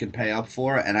guys that you can pay up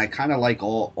for, and I kind of like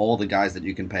all the guys that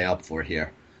you can pay up for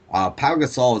here. Pau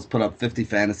Gasol has put up 50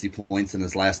 fantasy points in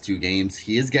his last 2 games.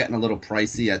 He is getting a little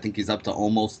pricey. I think he's up to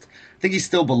almost – I think he's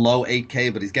still below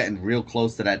 8K, but he's getting real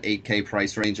close to that 8K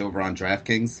price range over on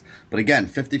DraftKings. But again,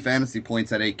 50 fantasy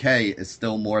points at 8K is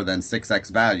still more than 6X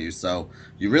value, so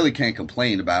you really can't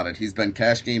complain about it. He's been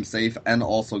cash game safe and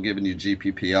also giving you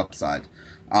GPP upside.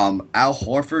 Al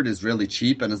Horford is really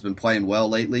cheap and has been playing well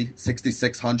lately,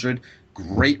 6,600.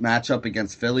 Great matchup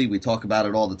against Philly. We talk about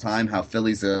it all the time, how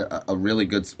Philly's a really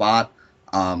good spot.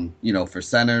 For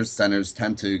centers. Centers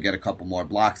tend to get a couple more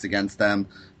blocks against them.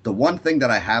 The one thing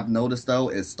that I have noticed, though,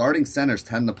 is starting centers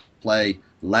tend to play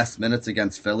less minutes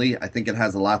against Philly. I think it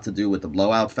has a lot to do with the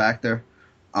blowout factor,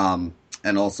 and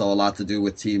also a lot to do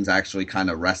with teams actually kind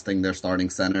of resting their starting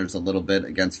centers a little bit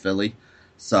against Philly.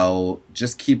 So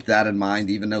just keep that in mind.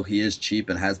 Even though he is cheap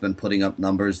and has been putting up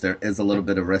numbers, there is a little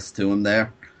bit of risk to him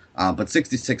there. But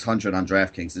 6,600 on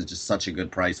DraftKings is just such a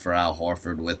good price for Al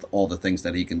Horford with all the things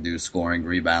that he can do, scoring,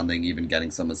 rebounding, even getting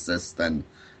some assists and,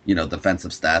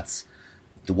 defensive stats.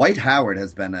 Dwight Howard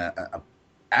has been a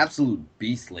absolute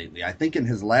beast lately. I think in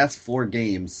his last 4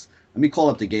 games, Let me call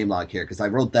up the game log here because I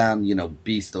wrote down,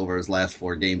 beast over his last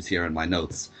 4 games here in my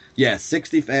notes. Yeah,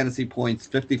 60 fantasy points,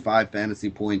 55 fantasy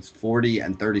points, 40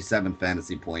 and 37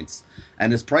 fantasy points.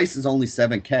 And his price is only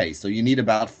 7K, so you need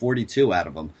about 42 out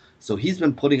of him. So he's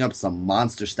been putting up some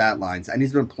monster stat lines, and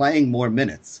he's been playing more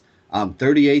minutes.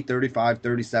 38, 35,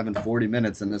 37, 40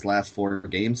 minutes in his last 4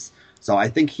 games. So I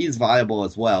think he's viable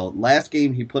as well. Last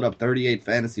game, he put up 38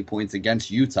 fantasy points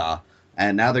against Utah,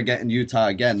 and now they're getting Utah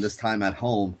again, this time at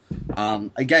home.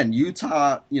 Again,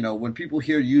 Utah, when people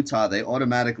hear Utah, they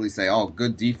automatically say, oh,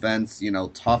 good defense,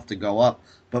 tough to go up.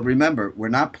 But remember, we're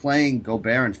not playing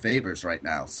Gobert and Favors right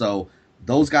now. So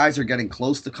those guys are getting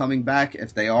close to coming back.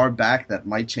 If they are back, that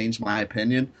might change my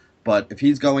opinion. But if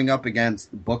he's going up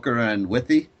against Booker and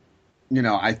Withy,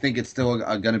 I think it's still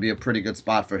going to be a pretty good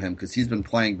spot for him because he's been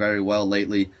playing very well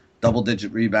lately.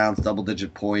 Double-digit rebounds,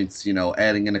 double-digit points,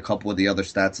 adding in a couple of the other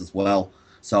stats as well.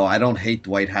 So I don't hate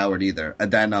Dwight Howard either.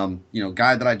 And then,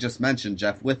 guy that I just mentioned,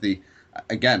 Jeff Withy,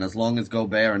 again, as long as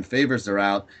Gobert and Favors are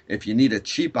out, if you need a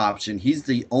cheap option, he's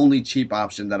the only cheap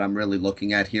option that I'm really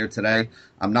looking at here today.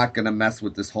 I'm not going to mess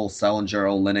with this whole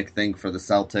Sellinger-Olynyk thing for the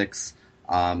Celtics.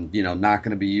 Not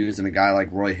going to be using a guy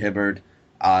like Roy Hibbert.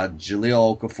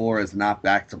 Jahlil Okafor is not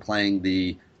back to playing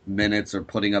the minutes or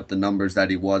putting up the numbers that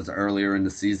he was earlier in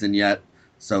the season yet.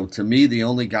 So to me, the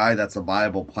only guy that's a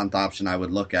viable punt option I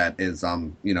would look at is,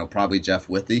 probably Jeff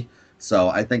Withy. So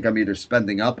I think I'm either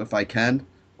spending up if I can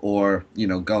or,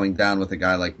 going down with a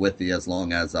guy like Withy as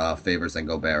long as Favors and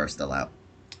Gobert are still out.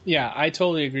 Yeah, I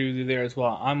totally agree with you there as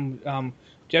well. I'm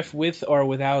Jeff with or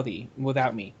without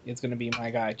me is going to be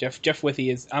my guy. Jeff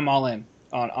Withy I'm all in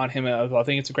on him as well. I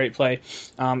think it's a great play,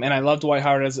 and I love Dwight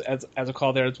Howard as a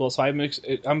call there as well. So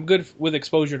I'm good with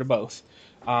exposure to both.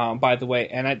 By the way,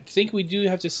 and I think we do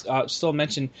have to still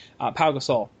mention Pau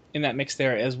Gasol in that mix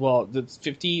there as well. The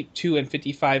 52 and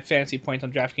 55 fantasy points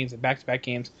on DraftKings in back-to-back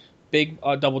games, big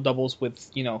double-doubles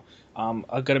with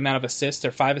a good amount of assists. There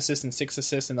are 5 assists and 6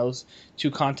 assists in those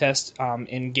 2 contests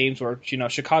in games where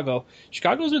Chicago's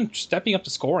been stepping up the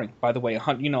scoring. By the way,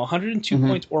 102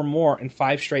 points or more in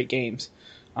 5 straight games.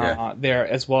 There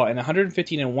as well, and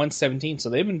 115 and 117. So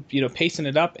they've been pacing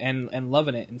it up and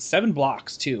loving it, and 7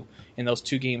 blocks too in those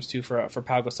 2 games too for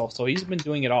Pau Gasol. So he's been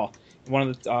doing it all. One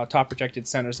of the top projected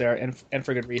centers there, and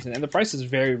for good reason. And the price is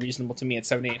very reasonable to me at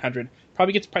 $7,800.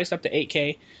 Probably gets priced up to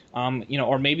 $8K,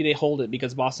 or maybe they hold it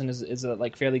because Boston is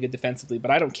fairly good defensively.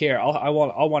 But I don't care.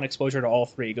 I'll want exposure to all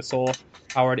 3: Gasol,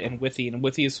 Howard, and Withy. And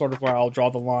Withy is sort of where I'll draw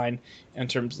the line in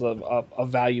terms of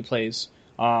value plays.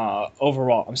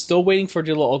 Overall, I'm still waiting for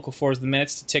Jahlil Okafor's the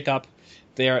minutes to tick up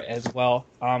there as well.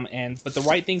 But the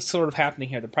right thing's sort of happening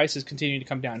here. The prices continue to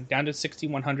come down to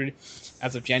 6,100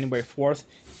 as of January 4th.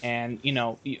 And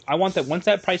I want that once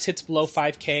that price hits below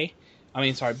 5K,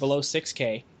 below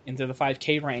 6K into the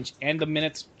 5K range, and the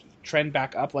minutes trend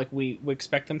back up like we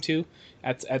expect them to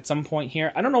at some point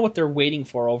here. I don't know what they're waiting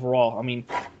for overall. I mean,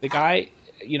 the guy,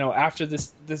 after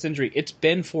this injury, it's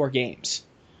been 4 games.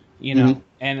 And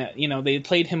they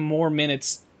played him more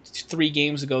minutes 3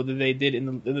 games ago than they did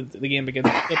in the game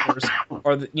against the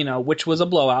Clippers, which was a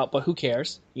blowout, but who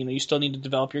cares? You still need to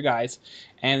develop your guys.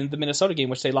 And the Minnesota game,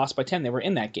 which they lost by 10, they were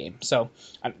in that game. So,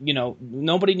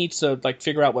 nobody needs to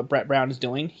figure out what Brett Brown is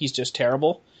doing. He's just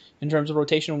terrible in terms of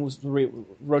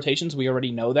rotations. We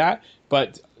already know that,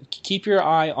 but keep your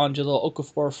eye on Jahlil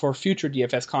Okafor for future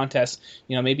DFS contests.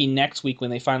 Maybe next week when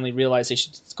they finally realize they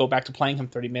should go back to playing him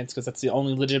 30 minutes because that's the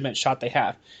only legitimate shot they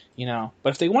have.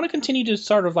 But if they want to continue to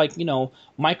sort of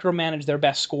micromanage their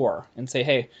best scorer and say,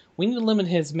 hey, we need to limit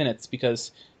his minutes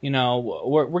because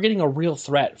we're getting a real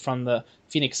threat from the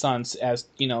Phoenix Suns as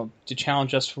to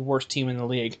challenge us for worst team in the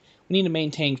league. We need to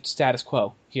maintain status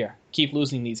quo here. Keep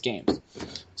losing these games.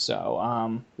 So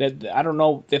I don't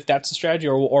know if that's the strategy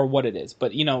or what it is.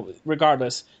 But,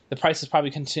 regardless, the prices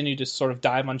probably continue to sort of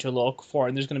dive on Jahlil Okafor,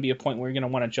 and there's going to be a point where you're going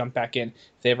to want to jump back in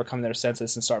if they ever come to their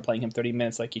senses and start playing him 30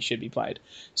 minutes like he should be played.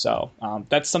 So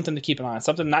that's something to keep an eye on.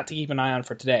 Something not to keep an eye on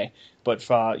for today, but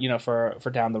for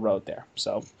down the road there.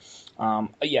 So I'm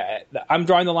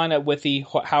drawing the line at Withy.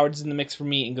 Howard's in the mix for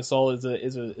me, and Gasol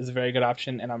is a very good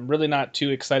option, and I'm really not too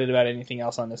excited about anything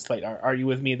else on this slate. Are you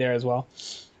with me there as well?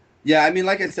 Yeah,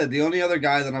 like I said, the only other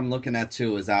guy that I'm looking at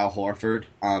too is Al Horford,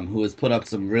 who has put up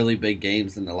some really big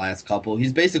games in the last couple.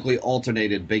 He's basically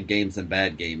alternated big games and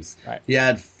bad games. Right. He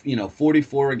had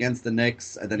 44 against the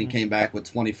Knicks, and then he came back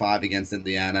with 25 against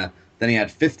Indiana. Then he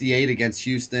had 58 against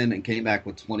Houston and came back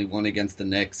with 21 against the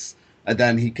Knicks. And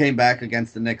then he came back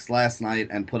against the Knicks last night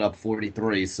and put up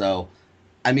 43. So,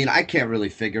 I can't really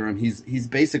figure him. He's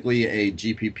basically a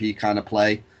GPP kind of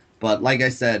play. But like I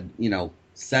said,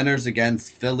 centers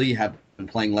against Philly have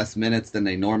playing less minutes than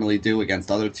they normally do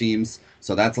against other teams,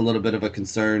 so that's a little bit of a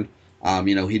concern.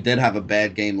 He did have a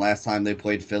bad game last time they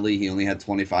played Philly. He only had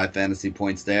 25 fantasy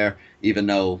points there, even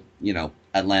though,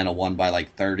 Atlanta won by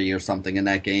like 30 or something in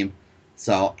that game.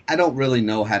 So I don't really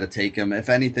know how to take him. If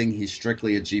anything, he's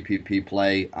strictly a GPP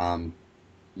play.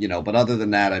 But other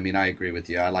than that, I agree with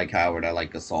you. I like Howard, I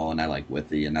like Gasol, and I like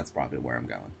Withy, and that's probably where I'm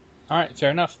going. All right,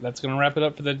 fair enough. That's going to wrap it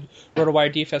up for the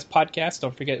RotoWire DFS podcast.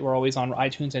 Don't forget, we're always on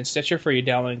iTunes and Stitcher for your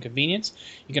downloading convenience.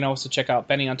 You can also check out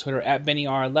Benny on Twitter at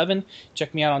BennyR11.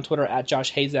 Check me out on Twitter at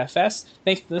JoshHayesFS.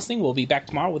 Thanks for listening. We'll be back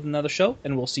tomorrow with another show,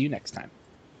 and we'll see you next time.